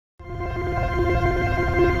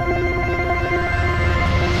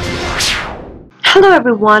Hello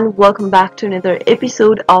everyone, welcome back to another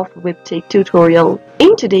episode of Webtech Tutorial.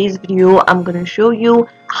 In today's video, I'm going to show you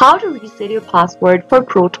how to reset your password for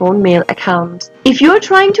ProtonMail account. If you are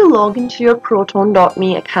trying to log into your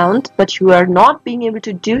Proton.me account but you are not being able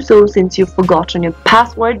to do so since you've forgotten your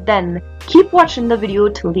password, then keep watching the video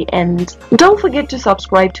till the end. Don't forget to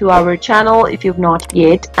subscribe to our channel if you've not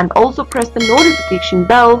yet, and also press the notification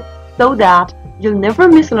bell so that you'll never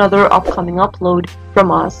miss another upcoming upload from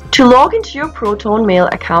us. To log into your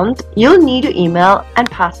ProtonMail account, you'll need your email and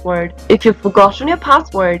password. If you've forgotten your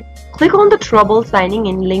password, click on the Trouble Signing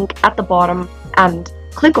In link at the bottom and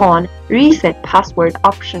click on Reset Password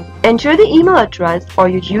option. Enter the email address or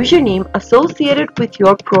your username associated with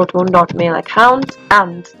your Proton.mail account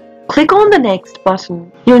and click on the Next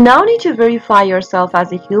button. You'll now need to verify yourself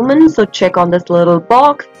as a human, so check on this little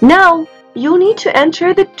box. Now, you'll need to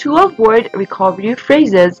enter the 2-word recovery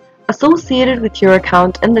phrases associated with your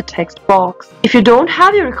account in the text box. If you don't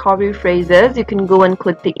have your recovery phrases, you can go and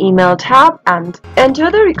click the email tab and enter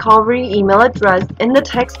the recovery email address in the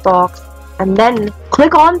text box and then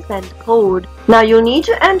click on Send Code. Now you'll need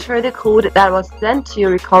to enter the code that was sent to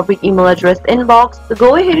your recovery email address inbox, so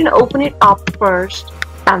go ahead and open it up first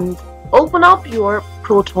and open up your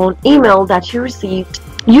Proton email that you received.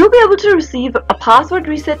 You'll be able to receive a password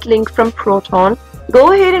reset link from Proton.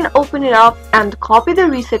 Go ahead and open it up and copy the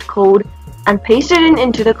reset code and paste it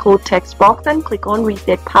into the code text box and click on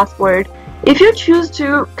Reset Password. If you choose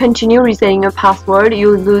to continue resetting your password,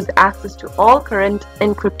 you'll lose access to all current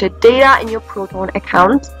encrypted data in your Proton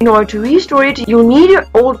account. In order to restore it, you'll need your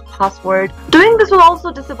old password. Doing this will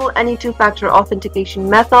also disable any two-factor authentication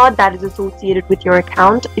method that is associated with your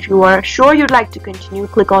account. If you are sure you'd like to continue,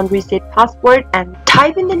 click on Reset Password and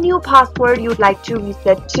type in the new password you'd like to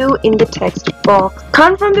reset to in the text box.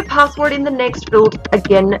 Confirm the password in the next field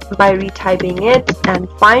again by retyping it and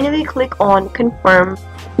finally click on Confirm.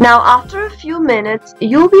 Now after a few minutes,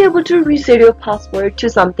 you'll be able to reset your password to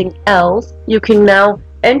something else. You can now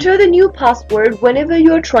enter the new password whenever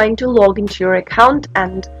you're trying to log into your account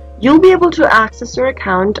and you'll be able to access your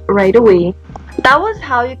account right away. That was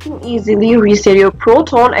how you can easily reset your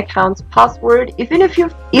Proton account's password even if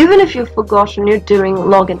you've forgotten it during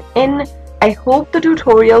login in. I hope the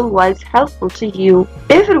tutorial was helpful to you.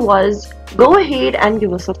 If it was, go ahead and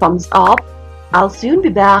give us a thumbs up. I'll soon be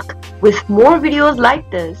back with more videos like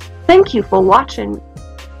this. Thank you for watching.